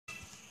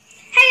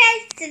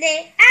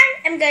Today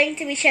I'm going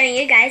to be showing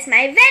you guys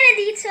my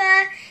vanity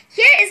tour.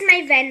 Here is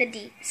my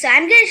vanity. So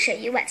I'm going to show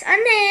you what's on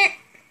it.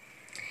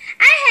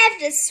 I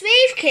have the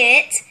Swave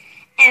Kit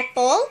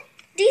Apple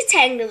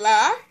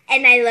Detangler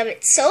and I love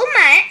it so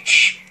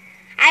much.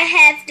 I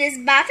have this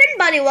Bath &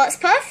 Body Works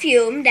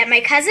perfume that my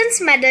cousin's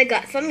mother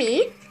got for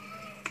me.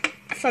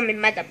 For my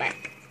mother, but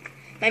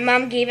my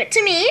mom gave it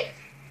to me.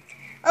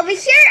 Over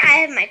here I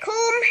have my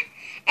comb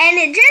and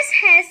it just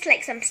has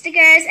like some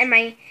stickers and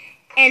my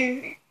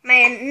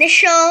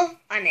initial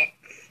on it.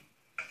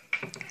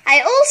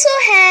 I also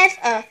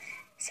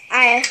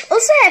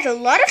have a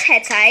lot of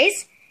hair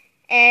ties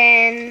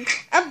and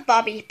a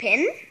bobby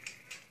pin.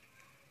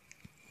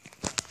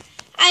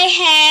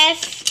 I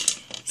have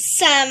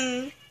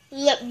some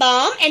lip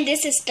balm and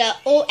this is the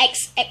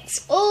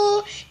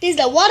OXXO. This is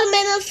the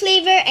watermelon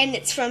flavor and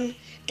it's from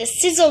the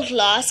Sizzle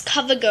Gloss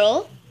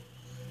CoverGirl.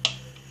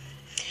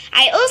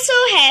 I also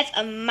have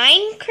a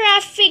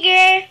Minecraft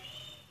figure.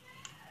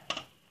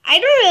 I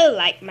don't really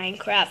like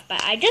Minecraft,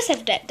 but I just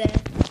have that there.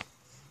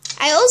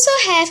 I also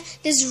have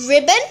this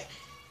ribbon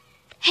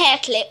hair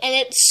clip and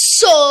it's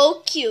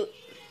so cute.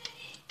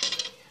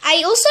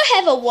 I also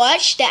have a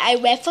watch that I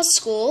wear for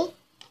school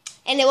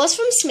and it was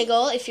from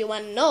Smiggle if you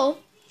want to know.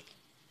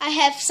 I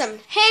have some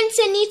hand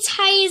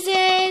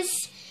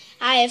sanitizers.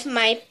 I have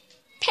my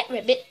pet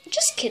rabbit.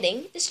 Just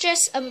kidding, it's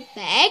just a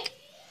bag.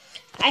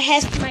 I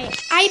have my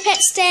iPad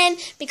stand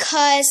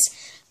because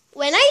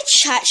when I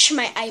charge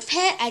my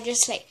iPad, I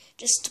just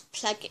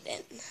plug it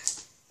in.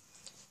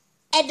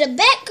 At the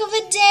back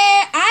over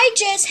there, I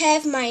just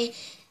have my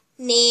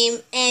name,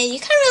 and you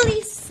can't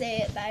really say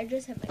it, but I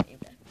just have my name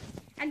there.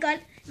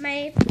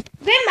 My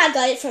grandma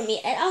got it from me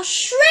at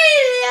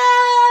Australia.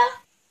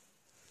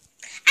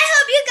 I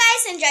hope you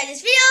guys enjoyed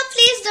this video.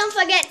 Please don't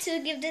forget to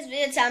give this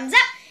video a thumbs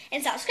up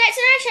and subscribe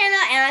to our channel,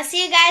 and I'll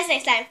see you guys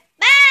next time.